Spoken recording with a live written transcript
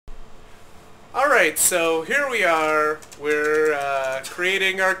Alright, so here we are. We're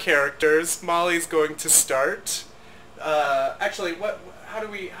creating our characters. Molly's going to start. Actually,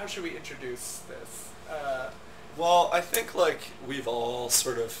 how should we introduce this? Well, I think we've all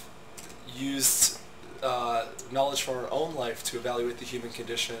sort of used knowledge from our own life to evaluate the human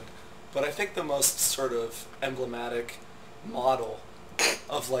condition, but I think the most sort of emblematic model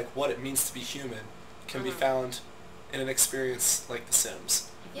of what it means to be human can be found in an experience like The Sims.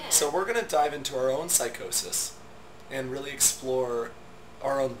 Yeah. So we're going to dive into our own psychosis and really explore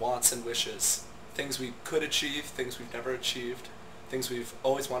our own wants and wishes, things we could achieve, things we've never achieved, things we've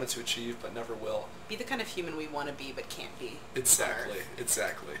always wanted to achieve but never will. Be the kind of human we want to be but can't be. Exactly,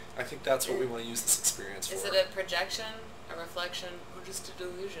 exactly. I think that's what we want to use this experience for. Is it a projection, a reflection, or just a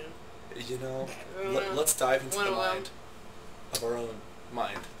delusion? You know, let's dive into the mind of our own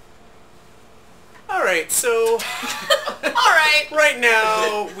mind. Alright, so... Alright! Right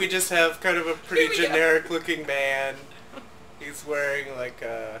now, we just have kind of a pretty generic looking man. He's wearing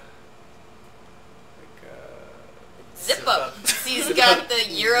a zip up. He's got the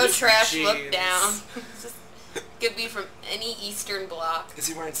Eurotrash look down. Could be from any Eastern bloc. Is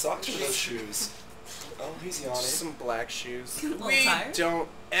he wearing socks or those shoes? Oh, he's yawning. Some black shoes. We don't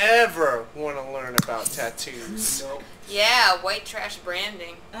ever want to learn about tattoos. Nope. Yeah, white trash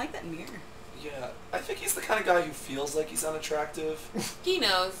branding. I like that mirror. Yeah, I think he's the kind of guy who feels like he's unattractive. He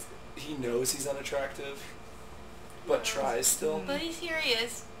knows. He knows he's unattractive, but tries still. But here he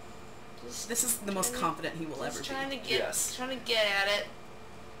is. This is the most confident he will ever be. Trying to get, Yes. trying to get at it.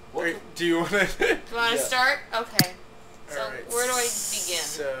 Wait, do you want to... Do you want to start? Okay. So Alright, where do I begin?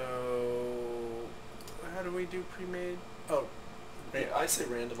 So... How do we do pre-made? Oh. Yeah, I say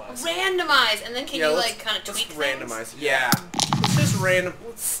randomize. Randomize, and then can you kind of tweak let's things? randomize. Yeah. Let's just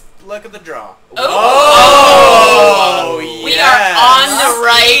let's look at the draw. Oh! We yes. are on the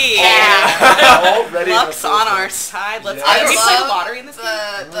right path. Already Luck's on our side. Let's. Yes. Can we I play the love lottery in this game?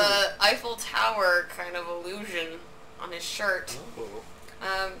 the Eiffel Tower kind of illusion on his shirt. Oh.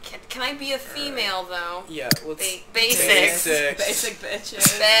 Can I be a female though? Yeah, let's... Basic. Basic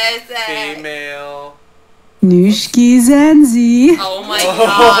bitches. Basic. Female. Nushki Zanzi. Oh my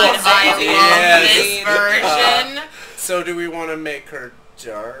god, I yes. love this version. So do we want to make her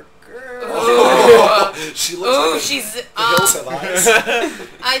darker? Ooh. She looks like She's the hills have eyes.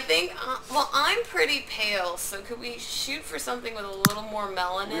 I think well, I'm pretty pale, so could we shoot for something with a little more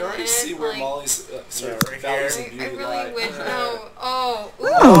melanin We already in it? see where Molly's right values here. and I beauty really lie. would know. Oh, ooh,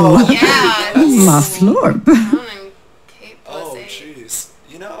 Oh. yeah. Maflorp. Oh, jeez.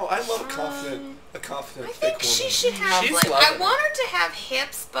 You know, I love a confident, I thick think woman. she should have She's I loving want her to have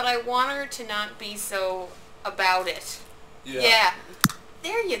hips, but I want her to not be so about it. Yeah. Yeah.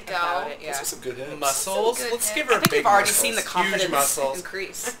 There you go. About it, Those yeah. are some good hips. Muscles? Some good Let's give hip. her I think big we've already muscles. seen the Huge confidence muscles.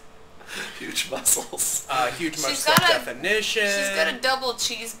 increase. Huge muscles. Huge She's muscle got a- definition. She's got a double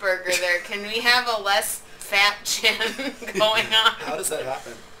cheeseburger there. Can we have a less fat chin going on? How does that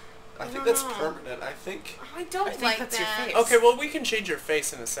happen? I think don't that's know. permanent. I think... I don't think like that's your that. face. Okay, well, we can change your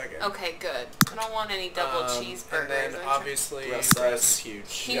face in a second. Okay, good. I don't want any double cheeseburgers. And then, obviously, Breast breast size.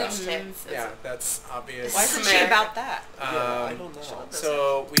 huge. huge Yeah. tits. Yeah, that's obvious. Why isn't she about that? Yeah, I don't know.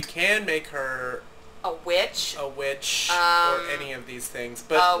 So we can make her A witch. a witch or any of these things,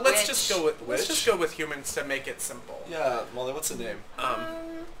 but let's just go with humans to make it simple. Yeah, Molly, what's the name?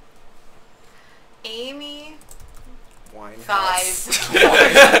 Amy. Wine Thighs.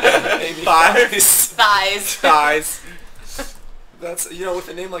 Amy Thighs. Thighs. Thighs. That's, you know, with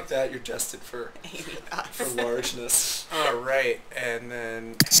a name like that, you're destined for largeness. All right, and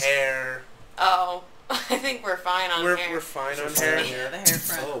then hair. Oh, I think we're fine on hair. We're fine on fine hair. on Yeah, the hair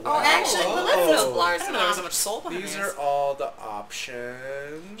front. Oh, Oh, wow. actually, well, let's Oh. move Lars I didn't know there was so along. much soul behind These this. are all the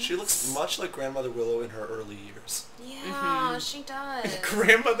options. She looks much like Grandmother Willow in her early years. Yeah, she does.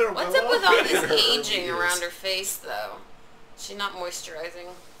 Grandmother What's Willow? up with all In her this early aging years. around her face, though? She's not moisturizing.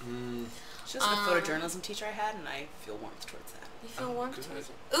 She's like a photojournalism teacher I had, and I feel warmth towards that. You feel warm good. towards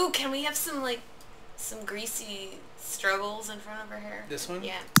it? Ooh, can we have some greasy struggles in front of her hair? This one?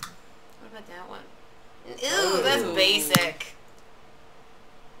 Yeah. What about that one? Ew, that's Ooh. basic.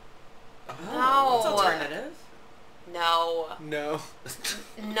 Oh, No. That's alternative. No. No.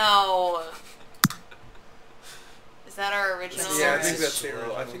 No. Is that our original? Yeah, I think that's the Sure,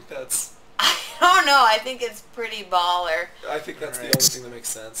 original. I think that's... I don't know. I think it's pretty baller. I think that's the Alright. only thing that makes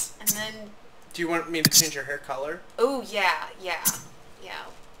sense. And then, Do you want me to change your hair color? oh yeah.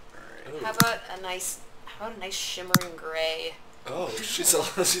 Alright. How about a nice shimmering gray? Oh, she's a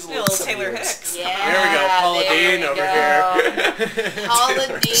Little Taylor Hicks. Yeah. There we go, Paula there Dean we over go. here. Paula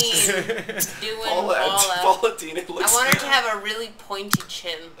Dean doing all out. Paula Dean, it I looks... want her to have a really pointy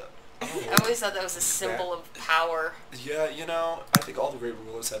chin. I always thought that was a symbol of power. Yeah, you know, I think all the great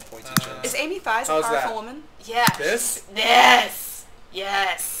rulers had pointy chins. Is Amy Thighs a How's powerful that? woman? Yeah. This? Yes.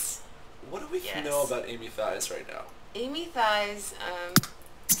 Yes. What do we Yes. know about Amy Thighs right now? Amy Thighs,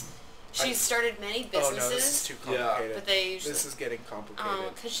 she's started many Oh no, businesses. this is too Yeah. complicated. But they usually... This is getting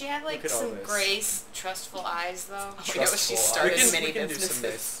complicated. Because she had, like, Look at all some this. gray, trustful eyes, though. Oh, she Trustful. started we many can do some businesses.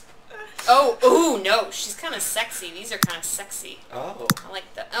 this. Oh, ooh, no. She's kind of sexy. These are kind of sexy. Oh. I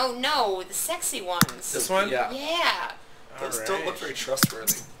like the... Oh, no. The sexy ones. This one? Yeah. Yeah. Those Alright. don't look very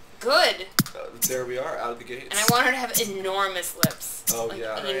trustworthy. Good. There we are, out of the gates. And I want her to have enormous lips. Oh, like,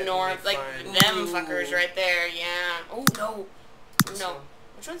 yeah. An Alright, enormous... let Like, me them find- fuckers right there. Yeah. Oh, no. This No. one?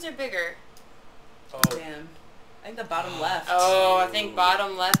 Which ones are bigger? Oh, Damn. I think the bottom left. Oh, I think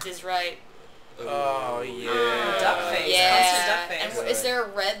bottom left is right. Oh, yeah. Duck face. Yeah. Constant duck face. And is there a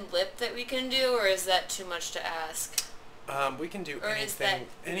red lip that we can do, or is that too much to ask? We can do Or is that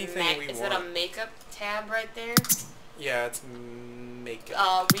anything we is want. that a makeup tab right there? Yeah, it's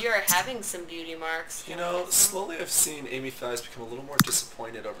makeup. We are having some beauty marks. You know, slowly I've seen Amy Thighs become a little more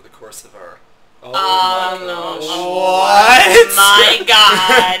disappointed over the course of our... Oh my gosh. Oh my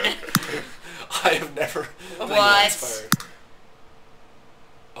god. I have never been What? inspired.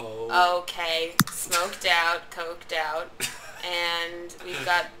 Oh. Okay, smoked out, coked out, and we've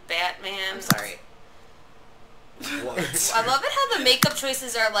got Batman. I'm sorry. What? I love it how the makeup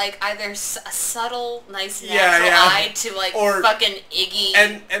choices are like either a subtle, nice natural Yeah. eye to like Or- fucking Iggy.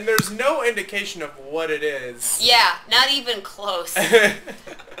 And there's no indication of what it is. Yeah, not even close.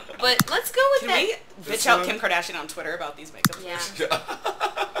 But let's go with Can that. we This bitch out one? Kim Kardashian on Twitter about these makeup Yeah. choices?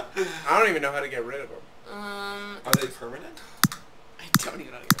 I don't even know how to get rid of them. Are they permanent? I don't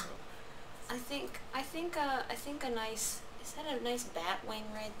even know what you're I think a nice. Is that a nice bat wing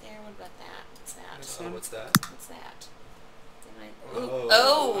right there? What about that? What's that? This Oh, one? what's that? What's that? Oh.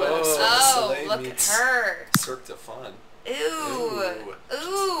 Oh, Soleil look at meets her. Cirque de Fun. Ooh. Ooh.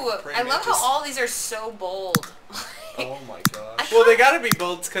 Ooh. Praying I love how mantis. all these are so bold. Oh my gosh. Well, they gotta be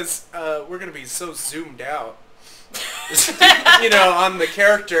bold because we're gonna be so zoomed out. You know, on the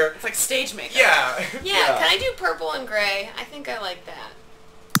character. It's like stage makeup. Yeah. Yeah, Yeah. can I do purple and gray? I think I like that.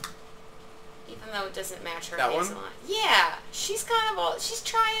 Even though it doesn't match her That one? hazelnut. Yeah, she's kind of she's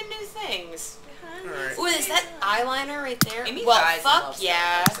trying new things. Alright. Ooh, is that eyeliner right there? Amy well, Thighs fuck loves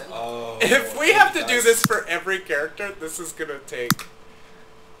yeah. that person. Oh. If we have to Amy do Thighs. this for every character, this is gonna take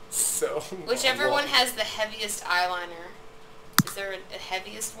so Whichever Well- one has the heaviest eyeliner. Is there a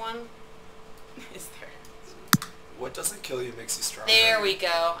heaviest one? Is there? What doesn't kill you makes you stronger. There we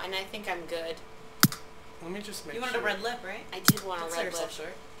go. And I think I'm good. Let me just make You wanted sure. a red lip, right? I did want a Don't sell red lip. yourself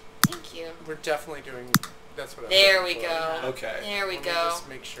short. Thank you. We're definitely doing. That's what. I'm There we looking for. go. Okay. There we Let me go. Just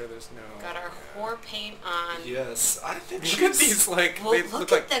make sure there's no. Got our whore paint on. Yes, I think Look at these like Well, they look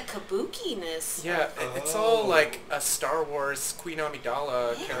look at like. the kabuki-ness. Yeah, it's all Oh. like a Star Wars Queen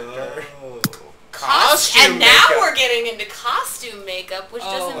Amidala character. Oh. Costume And now makeup. we're getting into costume makeup, which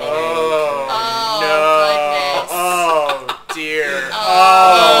doesn't make Oh, Oh, no! Oh dear!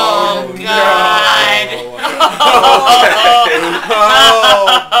 Oh, no. God.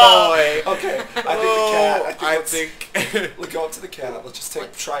 Oh boy! Okay, I think the cat. I let's think. Let's go up to the cat. Let's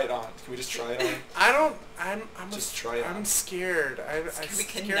just try it on. Can we just try it on? I don't. I'm. Just try it I'm on. scared. I'm We can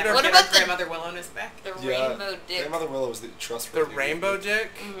scared never of What get about our the- grandmother Willow in his back. The Yeah. rainbow dick. Grandmother Willow was the the trustworthy. rainbow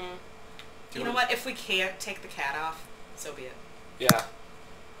dick. Mhm. Do You know what? If we can't take the cat off, so be it. Yeah.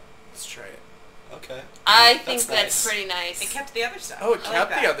 Let's try it. Okay. I think That's that's nice. pretty nice. It kept the other stuff. Oh, it I like kept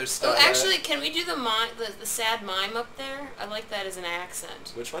that. the other Oh, stuff. actually, can we do the sad mime up there? I like that as an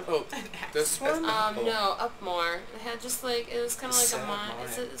accent. Which one? Oh, this one. Oh. No, up more. It had just like it was kind of like Sad a mime.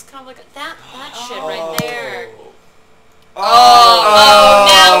 mime. It's kind of like that shit right there. Oh. Oh,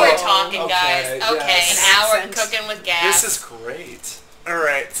 now we're talking, Okay, guys. Okay, yes. now we're Accent. cooking with gas. This is great. All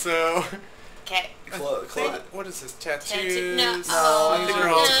right, so. Okay. What is this? Tattoos? Tattoo. No. I Oh, think we're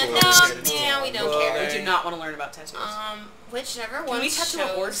all no. Yeah, we don't Well, care. We do not want to learn about tattoos. Whichever Can one we tattoo a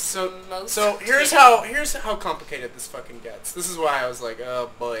shows horse? So, most. so here's how complicated this fucking gets. This is why I was like, oh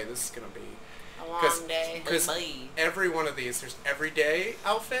boy, this is gonna be. a 'cause- long day. Because Bye. every one of these, there's everyday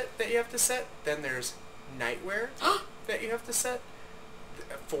outfit that you have to set. Then there's nightwear that you have to set.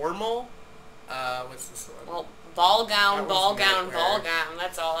 Formal. What's this one? Well, ball gown, That ball was gown, nightwear. ball gown.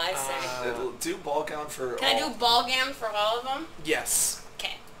 That's all I say. It'll do ball gown for Can I all. do ball gown for all of them? Yes.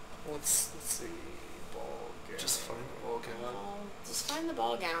 Okay. Let's see. Ball gown. Just find the ball gown. Just find the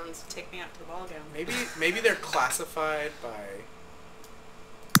ball gowns. Take me out to the ball gown. Maybe they're classified by.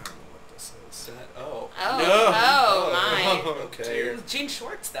 I don't know what this is. Oh. Oh, No. oh my. Okay. dear. With jean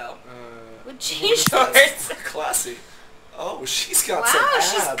shorts, though. With jean shorts. Classy. Oh, she's got Wow, some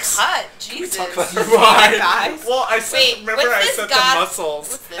she's abs. cut. Can we Jesus. talk about her Why? Guys? Well, I said. Wait, remember, what's I this said goth- the muscles.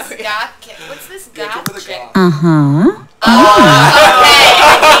 What's this goth? What's this Yeah, goth give her the chick? goth. Uh-huh. Okay,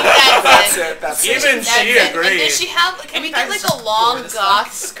 I That's think it. That's Even it. that's she it. And agreed. does she have? Can we get like just a long bored as goth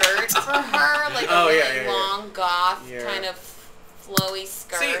fuck. skirt for her? Like Oh, a yeah, really yeah, yeah. long goth Yeah. kind of flowy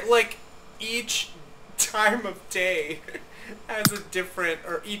skirt. See, like each time of day has a different,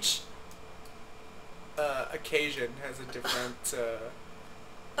 or each occasion has a different.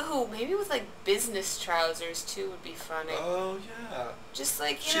 Oh, maybe with like business trousers too would be funny. Oh yeah. Just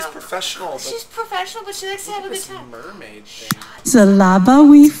like you She's know, professional. But she's professional, but she likes to Look have at a good this time. mermaid thing. Zalaba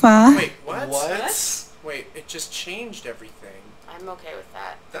Wifa. Wait, what? what? Wait, it just changed everything. I'm okay with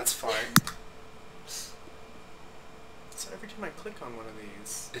that. That's fine. So every time I click on one of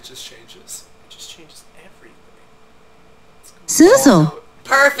these, It just changes. it just changes everything. Sizzle. Also,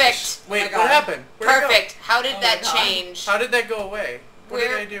 Perfect. Wait, my what God. happened? Where'd it go? Perfect. How did Oh my that God. change? How did that go away? What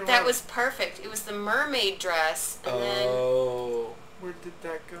Where did I do that wrong? was perfect. It was the mermaid dress, and then Oh, Where did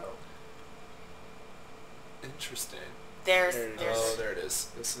that go? interesting. there's There it there's Oh, there it is.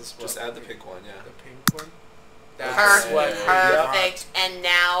 This is what Just add the pink one, yeah. The pink one. That's perfect. what we got. Perfect. And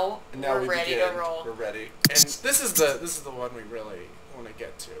now, And now we're we ready begin. to roll. We're ready. And this is the one we really want to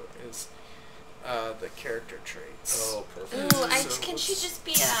get to is the character traits. Oh, perfect. Ooh, So can she let's- just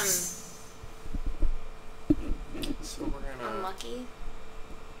be So we're gonna. unlucky?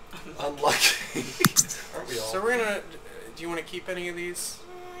 Unlucky. Aren't we all? So we're gonna. Do you want to keep any of these?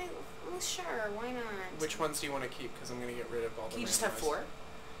 Well, sure. Why not? Which ones do you want to keep? Because I'm gonna get rid of all the. Can you just have randomized. 4?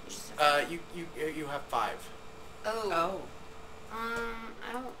 You just have- You have 5. oh. Oh.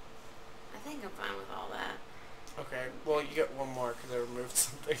 I don't. I think I'm fine with all that. Okay. Well, you get one more because I removed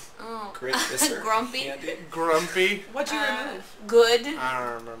something. Oh. Grit, kisser, Grumpy. Candy. Grumpy. What'd you remove? Good. I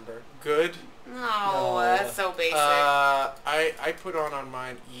don't remember. Good. No, that's so basic. I put on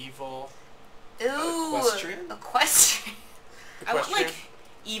mine evil. Ooh. Equestrian? Equestrian. I want Equestrian. like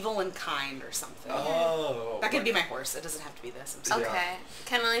evil and kind or something. Oh. That could be my horse. It doesn't have to be this. I'm sorry. Yeah. Okay.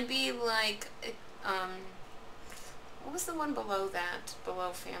 Can I be like, what was the one below that?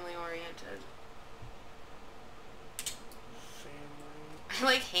 Below family oriented. I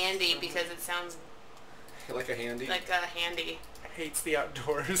like handy because it sounds Like a handy. like a handy. Hates the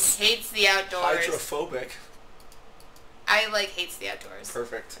outdoors. Hates the outdoors. Hydrophobic. I like hates the outdoors.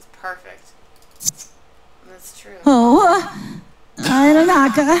 Perfect. That's perfect. That's true. Oh,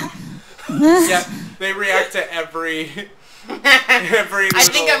 Aranaka. Yeah, they react to every every little I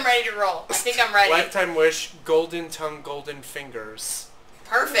think I'm ready to roll. I think I'm ready. lifetime wish, golden tongue, golden fingers.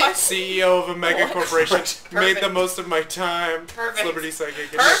 Perfect. CEO of a mega corporation, made the Perfect. most of my time. Perfect. Celebrity psychic.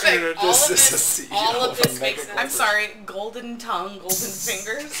 Perfect. All This of is this, a CEO all of of a this mega makes sense. I'm sorry. Golden tongue, golden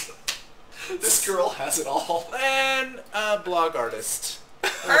fingers. This girl has it all. And blog artist. I'll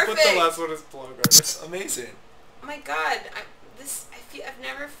put the Perfect. last one as blog artist. Amazing. Oh my god, I've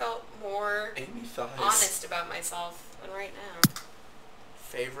never felt more Amy Thighs. honest about myself than right now.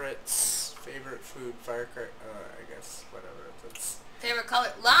 Favorites, favorite food, firecracker. I guess whatever. That's Favorite color?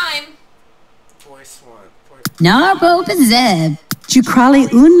 Lime. voice one. Narbo Bazeb. Jukrali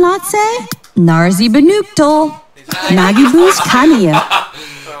Unlatse. Narzi Benuptol. Nagibus Kania.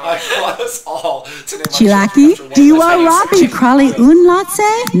 I want us all to name our Chilaki. children after one Diwa of Rob. those names. Jukrali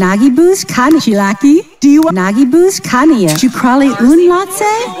Unlatse. Nagibus Kania. Chilaki. Diwa Nagibus Kania. Jukrali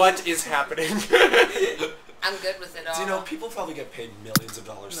Unlatse. What is happening? I'm good with it all. Do you know, people probably get paid millions of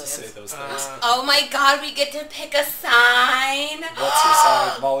dollars to say those things. Oh my god, we get to pick a sign. What's your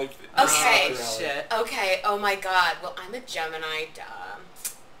side, Molly? Okay. Shit. Okay, oh my god. Well, I'm a Gemini, duh.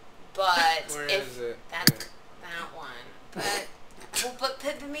 But Where if is it? that one. But well,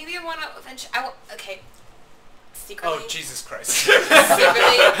 but maybe I want to eventually okay. Secretly, Oh Jesus Christ!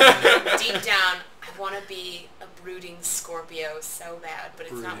 secretly, deep down, I want to be a brooding Scorpio so bad, but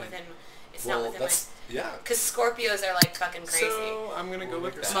it's not Brooding. within. It's not Well, within my. that's, yeah. Because Scorpios are like fucking crazy. So I'm gonna go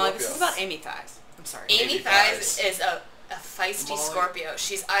with that. Molly, this is about Amy Thighs. I'm sorry. Amy Amy Thighs Thighs. is a feisty Molly. Scorpio.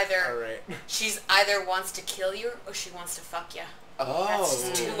 She's All either right. wants to kill you or she wants to fuck you. Oh, That's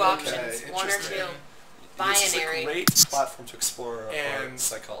just two okay. options, one or Interesting. two. This is a Binary. great platform to explore And- our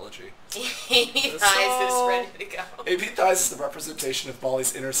psychology. Amy Thighs is ready to go. Amy Thighs is the representation of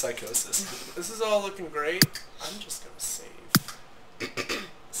Molly's inner psychosis. This is all looking great. I'm just gonna save.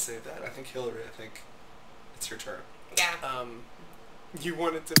 Save that. I think Hillary, I think it's your turn. Yeah. You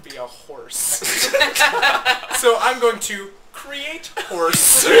want it to be a horse. So I'm going to create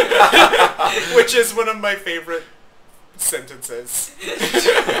horse, which is one of my favorite sentences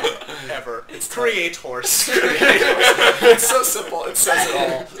ever. It's create horse. It's so simple. It says it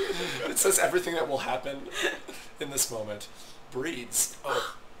all. It says everything that will happen in this moment. Breeds.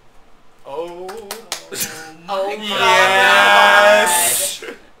 Oh. Oh my my Yes.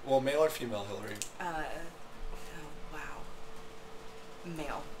 Well, male or female, Hillary? Oh, wow.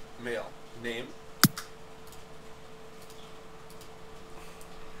 Male. Male. Name?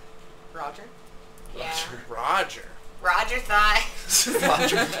 Roger. Yeah. Roger. Roger Thigh.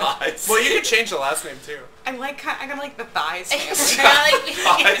 Roger Thighs. Well, you could change the last name too. I kind of like the thighs Kinda family. like being,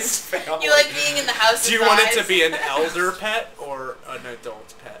 Thighs family. you like being in the house. Do you of want it thighs? to be an elder pet or an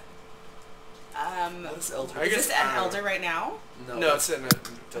adult pet? What is elder? I Is guess this an I don't know. elder right now? No, it's an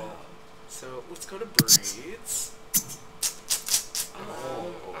adult. So let's go to breeds.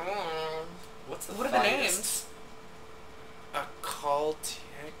 Oh. Oh. What's the What are the finest? names? A Calteki,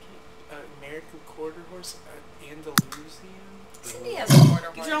 an American quarter horse, an Andalusian. Cindy has a quarter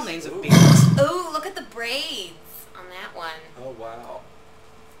horse. These are all names of Ooh. beers. Oh, look at the braids on that one. Oh, wow.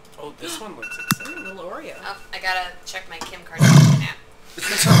 Oh, this one looks Ooh, exciting. little Oreo. Oh, I gotta check my Kim Kardashian app.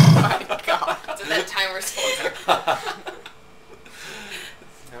 Oh my god. So that timer's full.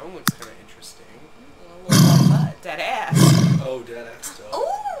 That one looks kind of interesting. A little butt. Dead ass. Oh, dead ass dog.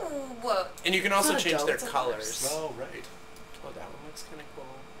 Ooh. And you can also not a change doe, their it's a colors. Oh, right. Oh, that one looks kind of cool.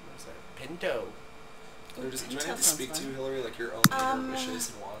 What is that? Pinto. Do you Pinto want to sounds speak fun. to, Hillary, like your own inner wishes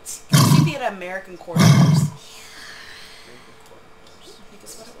and wants? Could you be an American quarter horse? American quarter horse. I think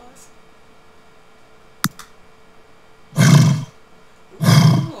is what it was.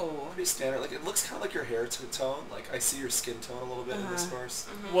 Ooh. Pretty standard. Like, it looks kind of like your hair tone. Like, I see your skin tone a little bit in this horse.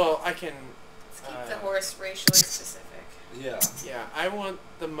 Well, I can. Let's keep the horse racially specific. Yeah. Yeah, I want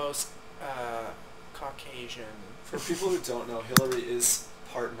the most Caucasian. For people who don't know, Hillary is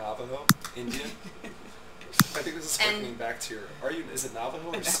part Navajo, Indian. I think this is And- harkening back to your... Is it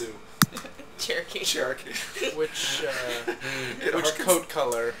Navajo or Sioux? Cherokee. Cherokee. Which It which harkens- coat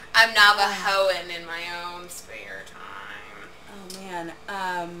color? I'm Navajoan in my own spare time. Oh man.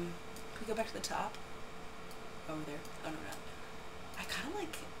 Can we go back to the top? Over there. Oh no. I kind of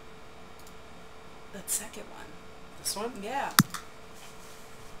like that second one. This one? Yeah.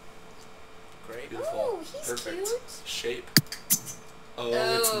 Great. Beautiful. Ooh, he's Perfect. cute. Shape. Oh,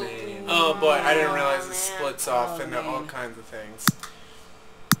 Oh. it's mane. Oh boy, I didn't realize Oh, it man. splits off Oh, into all man. kinds of things.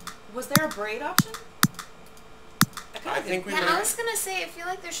 Was there a braid option? I think we Yeah, I might. was gonna say, I feel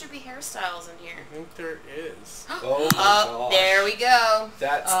like there should be hairstyles in here. I think there is. Oh my Oh, gosh. there we go.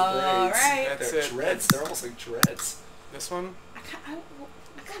 That's the All braids. right. That's They're it. dreads. They're almost like dreads. This one? I kind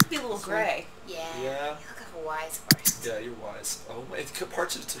of be a little gray. Yeah. Yeah. You look like a wise horse. Yeah, you're wise. Oh, it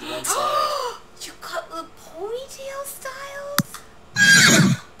parts it to the one side. You cut the ponytail styles?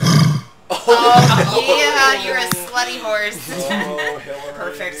 Oh, Yeah, you're a slutty horse. Oh, Hillary.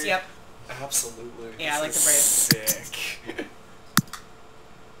 Perfect. Yep. Absolutely. Yeah, I like the This braids. is sick. I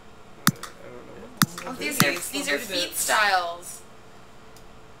don't know what this Oh, is. these are feet styles.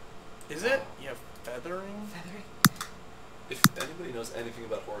 Is it? You have feathering? Feathery. If anybody knows anything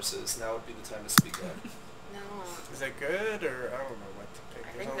about horses, now would be the time to speak up. No. Is that good or I don't know what to pick? I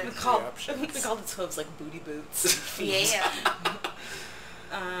There's think only that- three We options. called its hooves like booty boots. Feet. Yeah.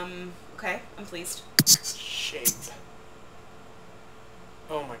 Okay, I'm pleased. Shape.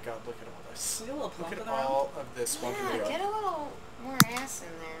 Oh my god, look at all this. We got a little Look plump at in the round. all of this one Yeah, video. get a little more ass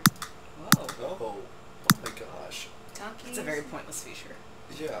in there. Whoa. Oh my gosh. Donkeys. It's a very pointless feature.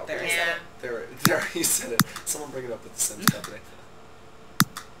 Yeah. There. Yeah. There, he said it. Someone bring it up with the Sims company.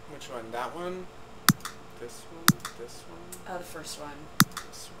 Which one? That one? This one? This one? The first one.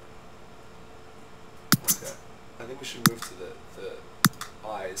 This one? Okay. I think we should move to the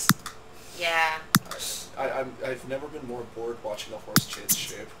eyes. Yeah. I've never been more bored watching a horse change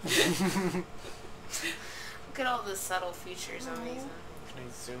shape. Look at all the subtle features on these. Can I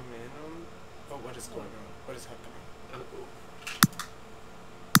zoom in on? Oh, what is going on? What is happening?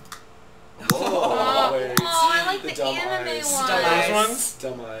 Whoa, wait. Oh, I like the dumb anime eyes. one. Dumb Those eyes. ones?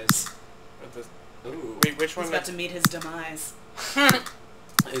 Dumb eyes. Or the, Ooh. wait, which one? He's about to meet his demise.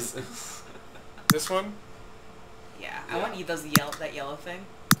 Is This one? Yeah. I Yeah. want you that yellow thing.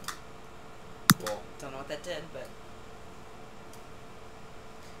 well, Don't know what that did, but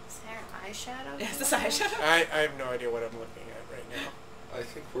Is there eyeshadow? it's the eyeshadow. I have no idea what I'm looking at right now. I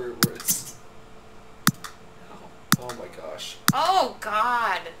think we're it's. Oh my gosh. Oh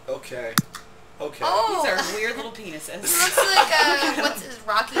God. Okay. Okay. Oh. These are weird little penises. He looks like what's his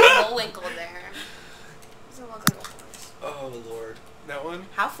Rocky Bullwinkle there? Doesn't look like a horse. Oh Lord. That one?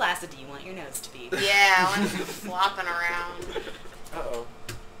 How flaccid do you want your nose to be? Yeah, I want him flopping around. Uh-oh.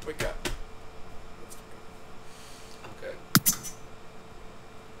 Wake up. Okay.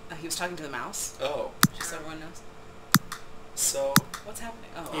 was talking to the mouse. Oh. Just so everyone knows. So. What's happening?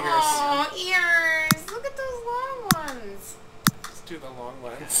 Oh, Ears. Look at those long ones. Let's do the long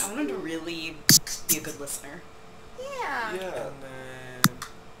lens. I want him to really be a good listener. Yeah. Yeah. And then...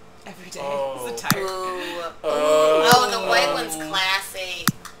 Every day. Oh. He's a tired. Ooh. Oh. Oh, the white one's classy.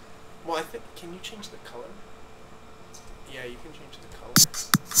 Well, I think... Can you change the color? Yeah, you can change the color.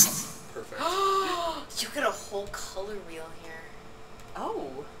 Perfect. You get a whole color wheel here.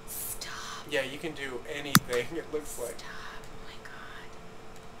 Oh. Stop. Yeah, you can do anything, it looks like. Stop. Oh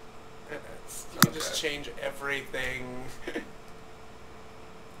my god. You can just Okay. change everything.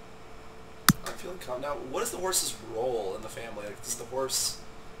 I'm feeling calm. Now, what is the horse's role in the family? Like, does the horse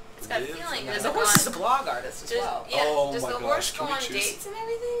It's got a live feeling. in Does that The go horse on- is a blog artist as Does, well. yeah, Oh does my the gosh, horse can go we on choose- dates and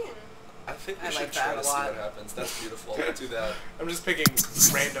everything? I think we I should like try that to a see lot. what happens. That's beautiful. Let's do that. I'm just picking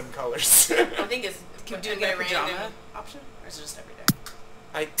random colors. I think it's Can we do and get a by pajama random. option? Or is it just every day?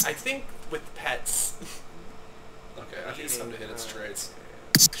 I think with pets... Okay, I think it's time to hit its traits.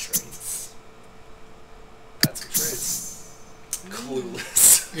 Traits. Add some traits.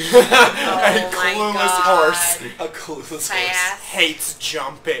 Clueless. Oh my Clueless god. horse. A clueless horse. Pass. Hates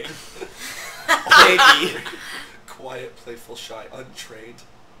jumping. Baby. Quiet, playful, shy, untrained.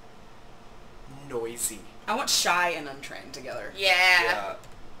 Noisy. I want shy and untrained together. Yeah. Yeah.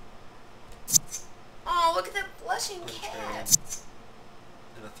 Oh, look at that blushing Untrained. cat.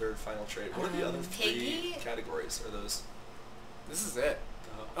 And a third final trait. What are the other three Piggy? categories? Are those? This is it.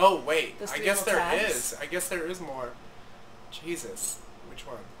 Oh. Oh, wait. Those I three guess little there tabs? is. I guess there is more. Jesus. Which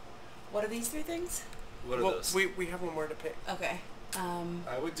one? What are these three things? What are Well, those? we have one more to pick. Okay.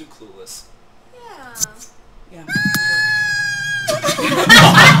 I would do clueless. Yeah. Yeah.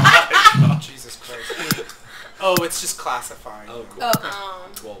 Jesus Christ. Oh, it's just classifying. Oh, cool. Oh,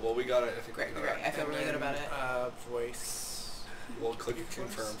 okay. Well, we got it. I think Great, we great. got I it. feel really good about it. Voice. We'll click Voice?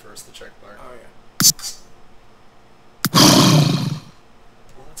 confirm first, the check mark. Oh, yeah.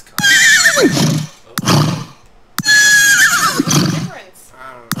 Well, that's kind of... Oh. What's the difference?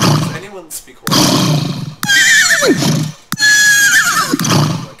 I don't know. Does anyone speak horse?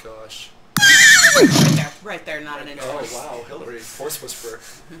 Oh my gosh. Right there, not an inch. Oh wow, Hillary, horse whisperer.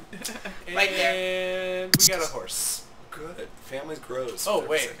 Right there. And we got a horse. Good. Families grows. Oh, for every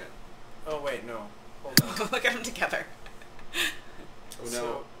wait. second. Oh, wait, no. Hold on. Look at them together. Oh no.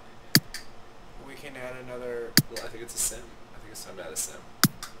 So, we can add another... Well, I think it's a sim. I think it's time to add a sim.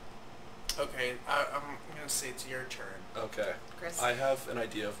 Okay, I'm going to say it's your turn. Okay. Chris. I have an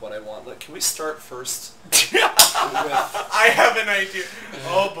idea of what I want. Like, can we start first I have an idea.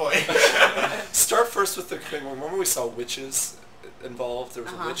 Oh, boy. Start first with the thing. Remember we saw witches involved? There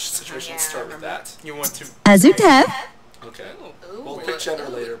was a witch situation. Yeah, Let's start I with remember. that. You want to... Azutep, Okay. Ooh. We'll pick gender Ooh,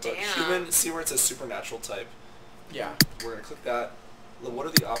 later, but damn. human, see where it says supernatural type. Yeah. We're going to click that. What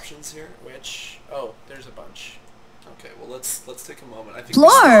are the options here? Which... Oh, there's a bunch. Okay, well, let's take a moment. I think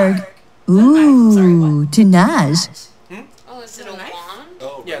Florg, Sorry, ooh, what? tunage, Oh, is it Is it a a knife? wand?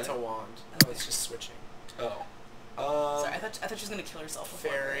 Oh, Yeah, really? it's a wand. Oh, it's just switching. Oh. Sorry, I thought she was gonna kill herself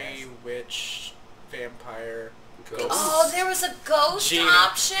before. Fairy, witch, vampire, Ghost. Oh, there was a ghost Genie.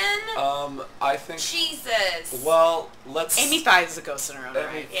 option? I think... Jesus. Well, let's... Amy Thighs is a ghost in her own Amy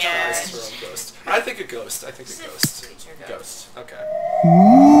right. Yeah. tries her own ghost. I think a ghost. I think a ghost. ghost. Okay.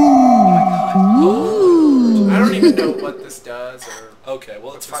 I don't even know what this does or... Okay,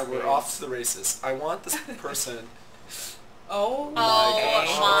 well, it's fine. We're off to the races. I want this person... Oh, Oh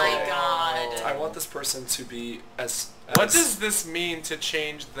gosh, my okay. god. I want this person to be as... What does this mean to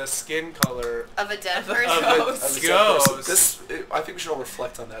change the skin color Of a dead Of a person? of a Ghost. as a dead person? ghost? I think we should all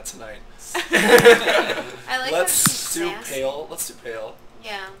reflect on that tonight. I like Let's that do sass. pale. Let's do pale.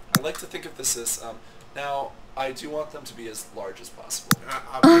 Yeah. I like to think of this as... now, I do want them to be as large as possible.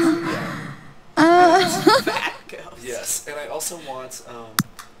 Obviously. fat ghost. Yes, and I also want...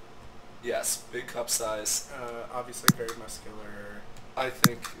 yes, big cup size. Obviously very muscular. I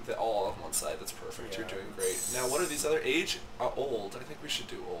think that all on one side. That's perfect. You're Yeah. doing great. Now, what are these other age? Old. I think we should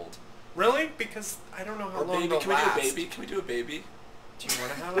do old. Really? Because I don't know how Or long baby. they'll Can we last. do a baby? Can we do a baby? Do you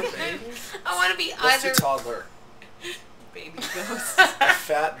want to have a baby? I want to be Let's either... do toddler. Baby ghost. A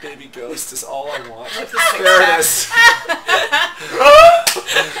fat baby ghost is all I want. With the six Fairness.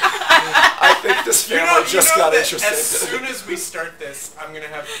 I think this family just got that interested. As soon as we start this,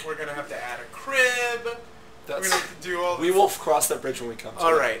 we're gonna have to add a crib. We're gonna have to do all this. We will cross that bridge when we come to it.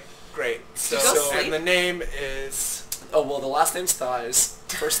 All right, great. So, go sleep? and the name is Oh, well, the last name's Thighs.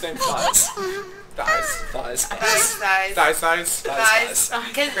 First name Thighs. Thighs. Thighs. Thighs. Thighs, thighs. Thighs.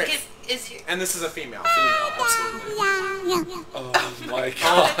 Because Great. is you... And this is a female. Female, absolutely. Oh my The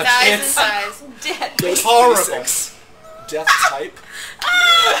god. thighs and It's- thighs. Dead. Ghost horrible. 36. Death type.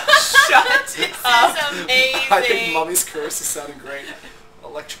 Shut This up. is amazing. I think Mummy's Curse is sounding great.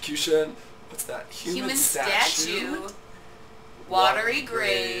 Electrocution. What's that? Human statue. Watery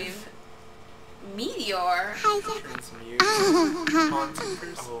grave. Meteor. Transmute. Haunted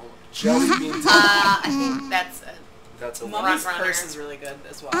person. Oh, jelly bean. I think that's it. That's a Mummy's Front runner. Curse is really good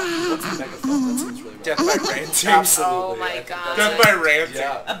as well. What's the megaphone? That seems really Death bad. by ranting. Absolutely. Oh my I think God. that's Death by ranting.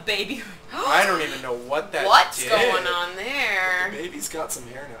 Yeah. A baby. I don't even know what that What's did. going on there? Baby's got some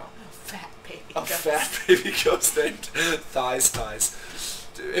hair now. Fat baby. A ghost. fat baby ghost named Thighs.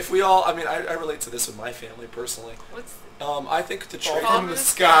 If we all, I mean, I relate to this with my family personally. What's I think the Fall trait. from the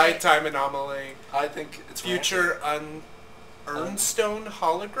sky, time anomaly. I think it's Future Urnstone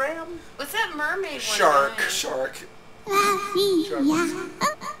hologram? what's that mermaid one? Shark. doing? Shark.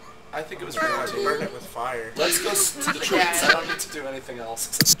 I think it was Burn ranting. it with fire. Let's go to the Yeah. traits. I don't need to do anything else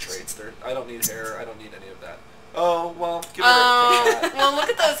except the traits. I don't need hair. I don't need any of that. Oh, well, give it a hat. Well, look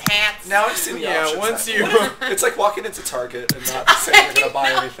at those hats. Now I've seen the Yeah, options. once That- you... It's like walking into Target and not saying you're going to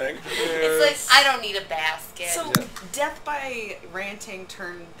buy anything. It's like, I don't need a basket. So, Yeah. death by ranting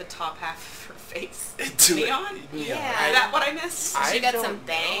turned the top half of her face Into it. neon? Yeah. Is that what I missed? I she got don't some know.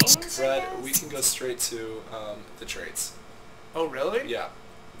 bangs, I Brad, guess? we can go straight to the traits. Oh, really? Yeah.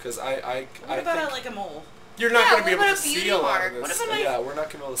 Because I what about think... like a mole? You're not Yeah, going to be what able about to a beauty see a lot mark? of this. What about stuff. a- Yeah, we're not going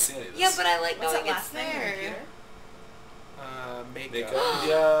to be able to see any of this. Yeah, but I like What's knowing that it's last name? there. Computer? Makeup. Makeup.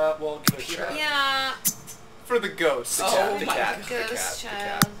 Yeah, well, give it a Computer. shot. Yeah, For the ghost. The Oh cat, the my cat, God. the cat, ghost the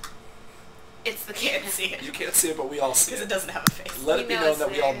child. cat. It's the Can't cat. see it. You can't see it, but we all see Because it. it doesn't have a face. Let We it be know known it's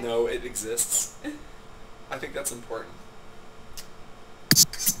that we all there. know it exists. I think that's important.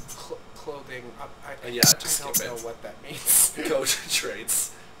 Clothing. Yeah, just I don't skip know it. what that means. Go to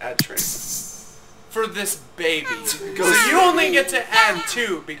traits. Add traits. For this baby. Go So you only get to add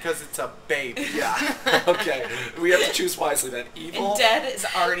 2 because it's a baby. Yeah. Okay. We have to choose wisely then. Evil. And dead is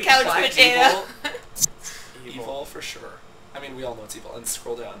already Couch implied. potato. Evil for sure. I mean, we all know it's evil. And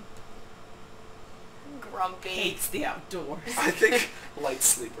scroll down. Grumpy. Hates the outdoors. I think light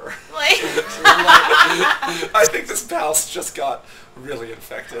sleeper. Like, I think this house just got really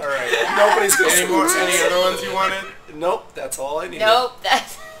infected. All right. Nobody's gonna Any more? Any other ones you wanted? Nope. That's all I needed. nope,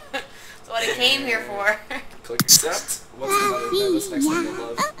 that's what it came here for. Click accept. What's another? No, this next thing I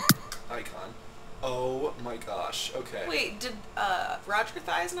love. Icon. Oh my gosh. Okay. Wait, did Roger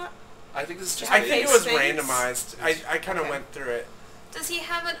Thighs not? I think this is just. I think it was Things? randomized. I kind of Okay. went through it. Does he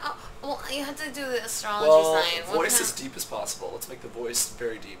have an... well, you have to do the astrology Well, sign. What voice kind as deep as possible. Let's make the voice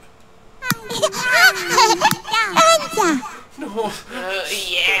very deep. No.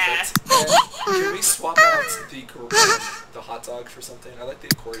 yeah. Perfect. And can we swap out the hot dog for something? I like the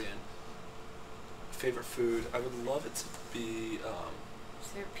accordion. Favorite food? I would love it to be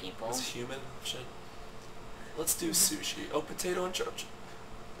Is there people? what's human option? Let's do sushi. Oh, potato and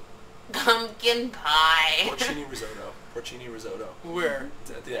Pumpkin pie. porcini risotto. Porcini risotto. Where?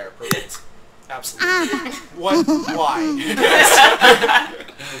 There, perfect. Absolutely. What? Why?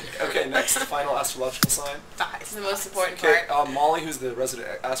 Okay, next, final astrological sign. It's the most important Okay, part. Molly, who's the resident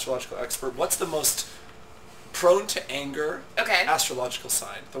astrological expert, what's the most prone to anger Okay. astrological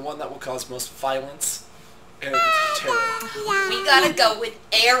sign? The one that will cause most violence and terror. We gotta go with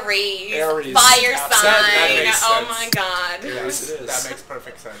Aries. Aries. Fire That sign. makes Oh sense. my god. Yes, it is. That makes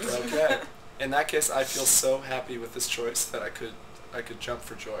perfect sense. Okay. In that case, I feel so happy with this choice that I could jump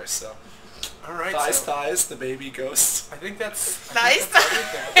for joy. So, All right. thighs, So thighs, the baby ghost I think that's. Nice.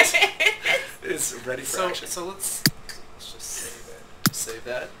 is ready for So action. let's just save it. Save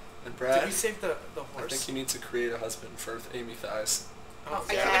that. And Did Brad, we save the I horse? think you need to create a husband for Amy Thighs. Oh,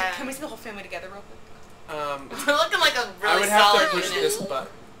 Okay, Yeah. can we see the whole family together real quick? We're looking like a I really would have solid to push unit. this button.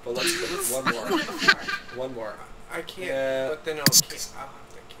 But let's put one more. One more. I can't. Yeah. But then I'll have to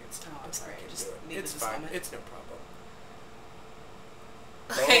cancel. Oh, I'm sorry. I just do it. needed It's this fine. moment. It's no problem.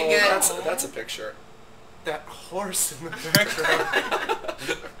 Okay, good. That's a picture. That horse in the background.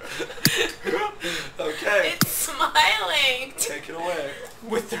 Okay. It's smiling. Take it away.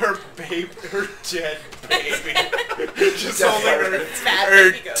 With her dead baby. Just Dead holding her, baby. Bad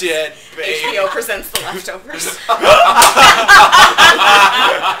her baby ghost. dead baby. HBO presents The Leftovers.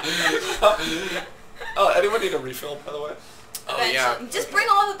 Oh, anyone need a refill, by the way? Oh yeah. Eventually. Just bring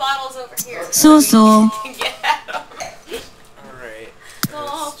all the bottles over here. So. Yeah. Alright.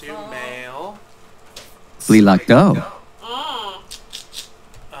 Let's do mail. We like go. Mm.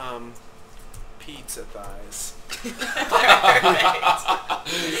 Pizza thighs.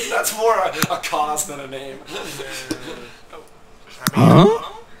 That's more a cause than a name. I mean,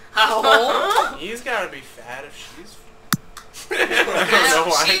 Oh. he's gotta be fat if she's. I don't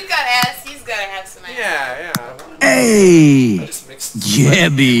know why. She's got ass. He's gotta have some ass. Yeah, yeah. Hey! just mixed.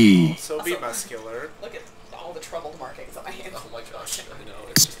 Jebby! So be muscular. Look at all the troubled markings on my hand. Oh my gosh, I know,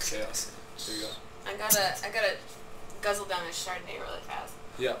 it's just chaos. There you go. I gotta guzzle down his Chardonnay really fast.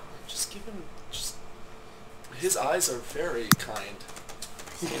 Yeah. Just give him, his eyes are very kind.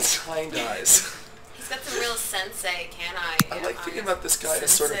 He has kind eyes. He's got some real sensei, can I? I like thinking about this guy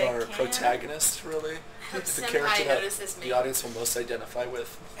as sort of Sensei our can. protagonist, really. Hope The senpai character that notices me. the audience will most identify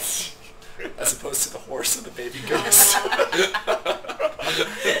with. As opposed to the horse and the baby goats.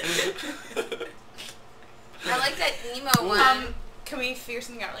 I like that emo one. Can we figure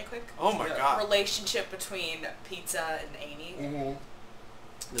something out really quick? Oh my Yeah. god. Relationship between Pizza and Amy.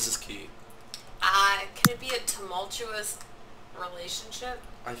 Mm-hmm. This is key. Can it be a tumultuous relationship?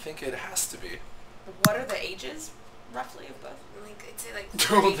 I think it has to be. What are the ages, roughly, of both? Like, I'd say like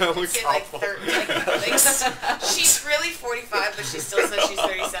Oh, 30, that I'd looks say like awful. 30, like she's really 45, but she still says she's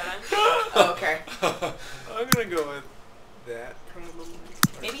 37. Oh, okay. I'm gonna go with that probably.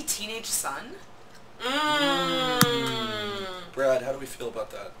 Maybe teenage son? Brad, how do we feel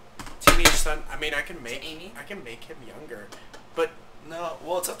about that? Teenage son. I mean, I can make Amy? him younger, but No,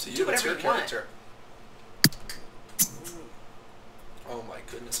 well, it's up to Do you. It's whatever your you want. character. Oh my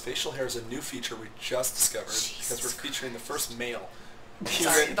goodness, facial hair is a new feature we just discovered because we're featuring the first male.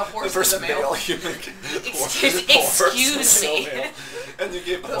 Sorry, the horse the first was a male. human. Excuse me. Male. And you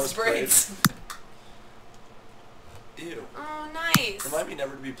gave the Those horse braids. braids. Ew. Oh, nice. Remind me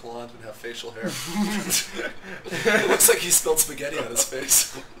never to be blonde and have facial hair. It looks like he spilled spaghetti on his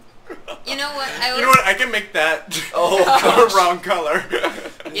face. You know what? you know what? I can make that Oh, the wrong color.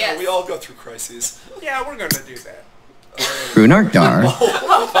 Yes. We all go through crises. Yeah, we're gonna do that. Brunardar.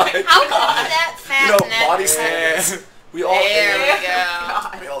 Oh my How come that fat You know, neck? body Yeah. standards. We all There aim, we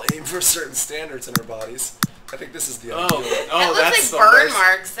go. we all aim for certain standards in our bodies. I think this is the Oh, ideal. That looks that's like the burn worst.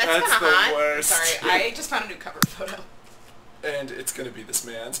 marks. That's That's kind the of hot. worst. Sorry, I just found a new cover photo. And it's gonna be this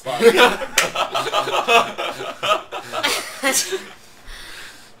man's body.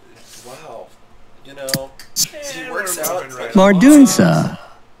 Wow. You know, he works we're out. moving right Mardunsa.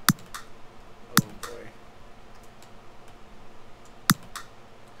 Oh boy.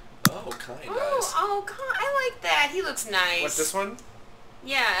 Oh, kind Oh, eyes. oh, I like that. He looks nice. What, this one?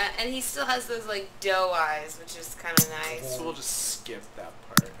 Yeah, and he still has those like doe eyes, which is kind of nice. So we'll just skip that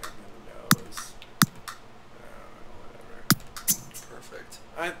part and then nose. Whatever. Perfect.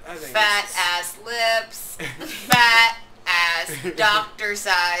 I think Fat this is- ass lips. Fat ass doctor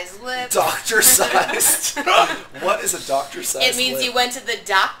size lips. Doctor sized. What is a doctor sized? It means you went to the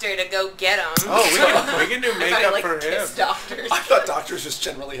doctor to go get them. Oh, we can do I thought makeup like for him. kiss doctors. I thought doctors just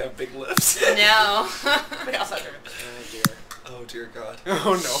generally have big lips. No. They also have Oh dear. Oh dear God.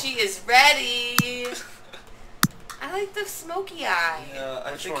 Oh no. She is ready. I like the smoky eye. Yeah,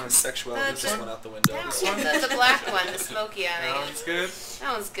 I Which think one? his sexuality The- just went out the window. That This one, one? the black one, the smoky eye. That one's good.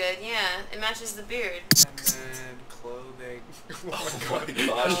 That one's good, yeah. It matches the beard. And then clothing. Oh my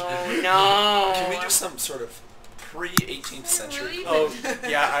gosh. Oh no. Can we do some sort of pre-18th century? Really? Oh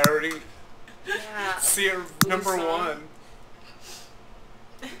yeah, I already Yeah. see it. Number Song. one.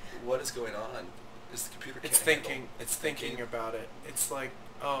 What is going on? Is the computer can't It's handle- thinking. It's thinking about it. It's like,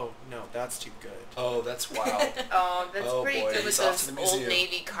 oh no, that's too good. Oh, that's wow. Oh, that's Oh, pretty boy, good he's with off to those the old museum.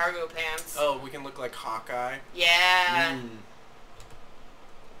 Navy cargo pants. Oh, we can look like Hawkeye. Yeah. Mm.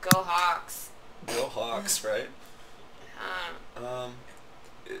 Go Hawks. Go Hawks, right? Uh,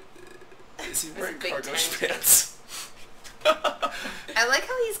 Is he That's wearing a big cargo tent. pants? I like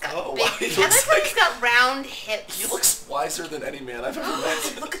how he's got Oh, big. wow, he I like looks how like- he's got round hips. He looks wiser than any man I've ever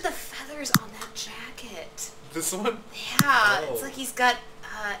met. Look at the feathers on that jacket. This one. Yeah, Oh. it's like he's got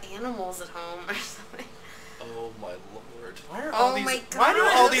animals at home or something. Oh my lord. Why are Oh all these? my Why do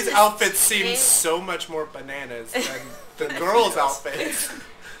God, all look these at this outfits seem tail. so much more bananas than the girls' outfits?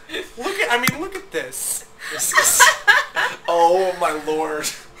 Look at this. This is... Oh my lord.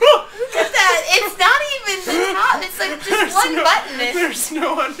 Look at that! It's not even the top. It's like just one button. There's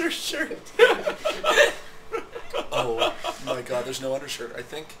no undershirt. Oh my god, there's no undershirt. I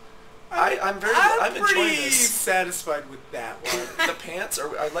think I'm I'm enjoying pretty this. satisfied with that one. The pants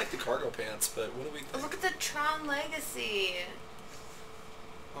are I like the cargo pants, but what do we think? Look at the Tron Legacy.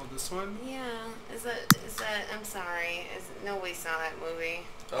 Oh, this one? Yeah. Is that? I'm sorry. Nobody saw that movie.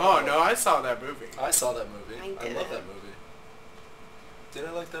 Oh no, I saw that movie. I saw that movie. I I didn't. love that movie. Did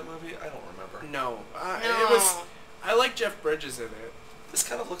I like that movie? I don't remember. No, No. it was. I like Jeff Bridges in it. This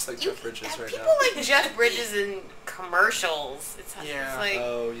kind of looks like Jeff Bridges right people now. like Jeff Bridges in commercials. It's Yeah. like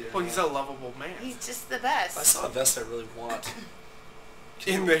Oh yeah. Well, he's a lovable man. he's just the best. I saw a vest I really want.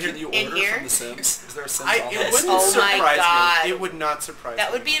 In the Can you In order here? from The Sims? Is there a Sims It online? wouldn't Oh my surprise God. me. It would not surprise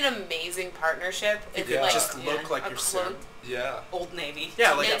That me. would be an amazing partnership. It If could like just look like a your clone- sim. Yeah. Old Navy.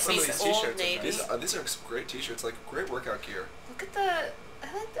 Yeah, like Yeah, some of it's these Old t-shirts. are Navy. nice. These are some great t-shirts, like great workout gear. Look at the.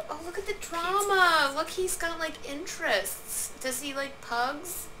 Look at the drama. Look, he's got like interests. Does he like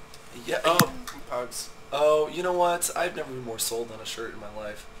pugs? Yeah. Oh, pugs. Oh, you know what? I've never been more sold on a shirt in my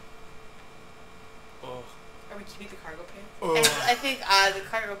life. Oh. Are we keeping the cargo pants? I think the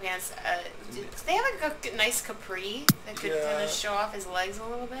cargo pants. They have like a nice capri that could kind Yeah. of show off his legs a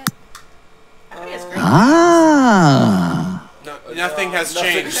little bit. I think it's great. Ah. No, nothing has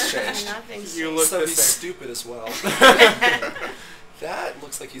Nothing's changed. changed. Nothing's You changed. look So the he's same. stupid as well. That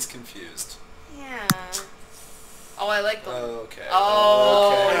looks like he's confused. Yeah. Oh, I like the. Okay.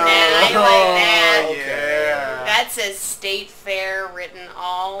 Oh, okay. now I like that. Oh, yeah. That says State Fair written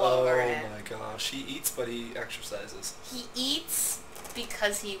all over Oh it. my gosh. He eats, but he exercises. He eats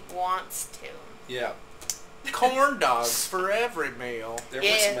because he wants to. Yeah. Corn dogs for every meal. There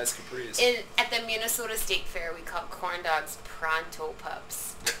Yeah. were some nice capris. At the Minnesota State Fair, we call corn dogs pronto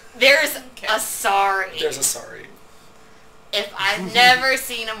pups. There's a sorry. There's a sorry. If I've never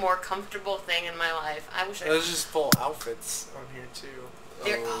seen a more comfortable thing in my life, I wish I There's just full outfits on here too.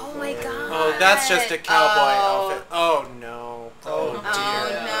 Oh my god. Oh, that's just a cowboy Oh. outfit. Oh no. Oh, Oh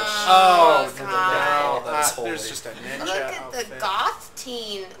dear. no. Oh, God. no. That is There's holy. just a ninja Look at outfit. the goth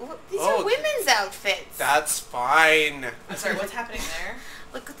teen. These Oh, are women's outfits. That's fine. I'm sorry, what's happening there?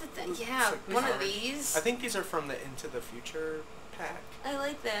 Look at the thing. Yeah, like one of bizarre. these. I think these are from the Into the Future pack. I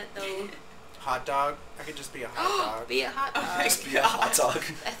like that though. Hot dog. I could just be a hot dog. Be a hot dog. Just be a hot dog.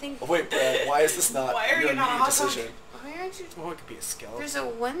 I think. Oh, wait, Brad, why is this not Why are your you not a immediate hot dog? decision? Why aren't you? Well, it could be a skeleton. There's a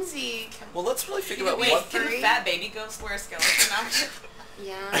onesie. Well, let's really think Can about wait, what can the three? fat baby ghost wear a skeleton outfit?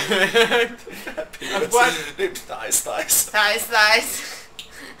 Yeah. What? named Thighs. Thighs.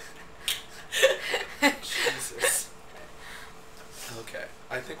 Jesus. Okay,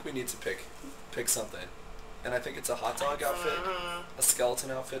 I think we need to pick something. And I think it's a hot dog outfit, a skeleton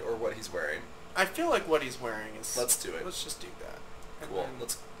outfit, or what he's wearing. I feel like what he's wearing is... Let's do it. Let's just do that. And Cool. then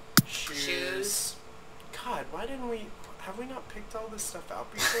Let's. Shoes. God, why didn't we... Have we not picked all this stuff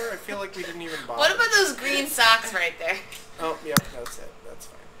out before? I feel like we didn't even bother. What about those green socks right there? Oh, yep, that's it. That's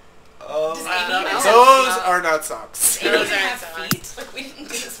fine. Does Amy even have Those are not socks. Amy Those even aren't have socks. feet? Like, we didn't do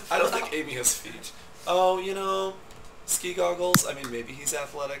this before. I don't think Amy has feet. Oh, you know, ski goggles. I mean, maybe he's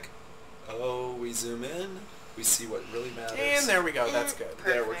athletic. Oh, we zoom in. We see what really matters. And there we go. That's good.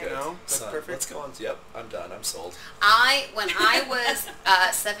 There we're Perfect. good. No, that's Son, perfect. Let's go on. Yep, I'm done. I'm sold. When I was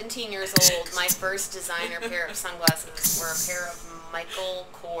 17 years old, my first designer pair of sunglasses were a pair of Michael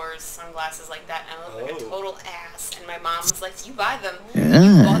Kors sunglasses like that, and I looked like a Oh. total ass. And my mom was like, "You buy them. You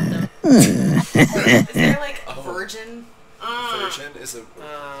Ah. bought them." Is there like Oh. virgin? Virgin is a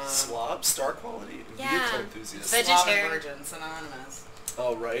slob, star quality, Yeah. vehicle enthusiast. Vegetarian. Slav and virgin, synonymous.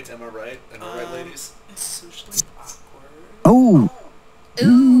 Oh, right. Am I right? Am I right, ladies? It's socially awkward. Oh.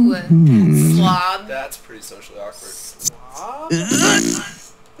 Ooh, slob. That's pretty socially awkward. Slob?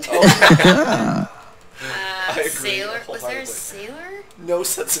 Oh, I agree Sailor. Was there wholeheartedly. a sailor? no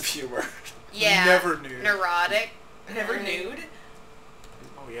sense of humor. Yeah. Never knew. Neurotic. Never nude?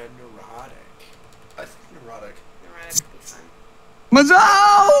 Oh yeah, neurotic. I think neurotic. Neurotic would be fun.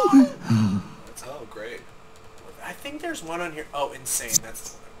 Mazao! Oh, great. I think there's one on here. Oh, insane.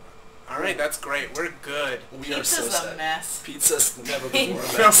 That's the one I want. All right, that's great. We're good. We are so Pizza's a set. mess. Pizza's never been more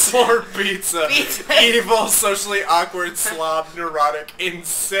a mess. Poor pizza. Pizza. Evil, socially awkward, slob, neurotic,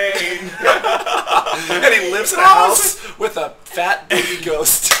 insane. And he lives in a house with a fat baby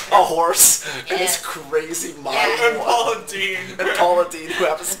ghost, a horse, and this Yes. crazy mime. And Paula Dean. And Paula Dean, who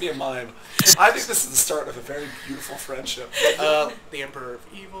happens to be a mime. I think this is the start of a very beautiful friendship. The Emperor of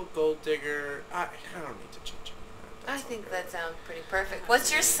Evil, Gold Digger. I don't need to change it. I think that sounds pretty perfect.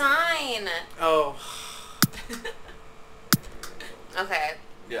 What's your sign? Oh. Okay,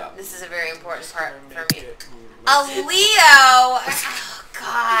 Yeah. this is a very important part Make for me. it A Leo! Oh,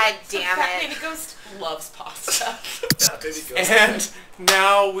 God damn Fat it. baby ghost loves pasta. Fat baby ghost. And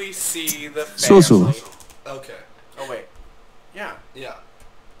now we see the So. family. Okay. Oh wait. Yeah. Yeah.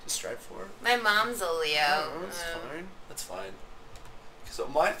 Just strive for it. My mom's a Leo. Oh, that's fine. That's fine. So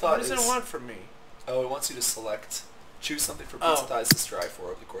my What thought does is... it want from me? Oh, it wants you to choose something for Pizza Oh. Thighs to strive for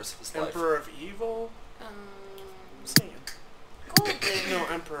over the course of his life. Emperor of Evil? Um, I'm saying. Gold digger. No,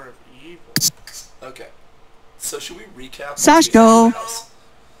 Emperor of Evil. Okay. So should we recap? Sashko. once we house?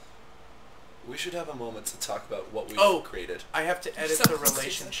 We should have a moment to talk about what we've created. I have to edit So the confused.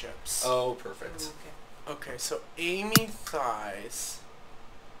 relationships. Oh, perfect. Okay, so Amy Thighs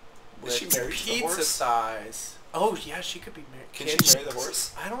Is she with married to the Pizza horse? Thighs Oh yeah, she could be married. Can she marry the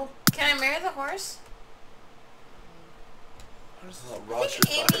horse? I don't. Can I marry the horse? Oh, I Roger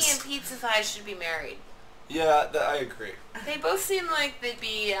think Amy Thighs. and Pizza Thighs should be married. Yeah, I agree. They both seem like they'd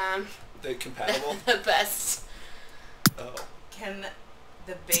be They're compatible. the best. Oh. Can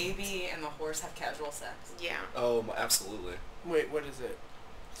the baby and the horse have casual sex? Yeah. Oh, absolutely. Wait, what is it?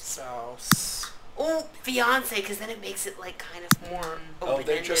 Spouse. Oh, fiance, because then it makes it like kind of more Oh, open-ended.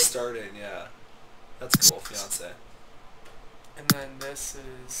 they're just starting. Yeah, that's cool. Fiance. And then this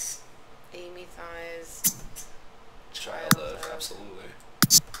is. Amy Thighs. Childhood. Absolutely.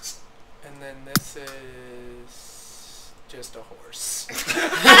 And then this is just a horse.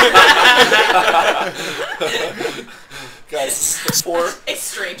 Guys, this is the 4 A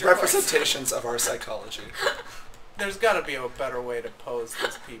stranger representations of our psychology. There's got to be a better way to pose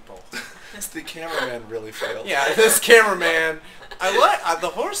these people. The cameraman really failed. Yeah, this cameraman. I like the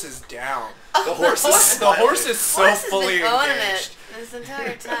horse is down. The horse is The horse is so Horse has fully been owning engaged. it this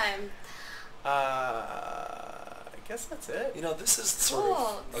entire time. I guess that's it. You know, this is sort Cool.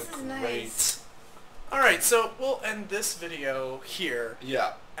 of This a is great. nice. All right, so we'll end this video here,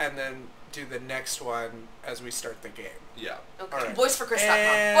 Yeah. and then do the next one as we start the game. Yeah. Okay. All right. Voiceforchris.com.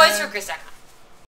 And- Voiceforchris.com.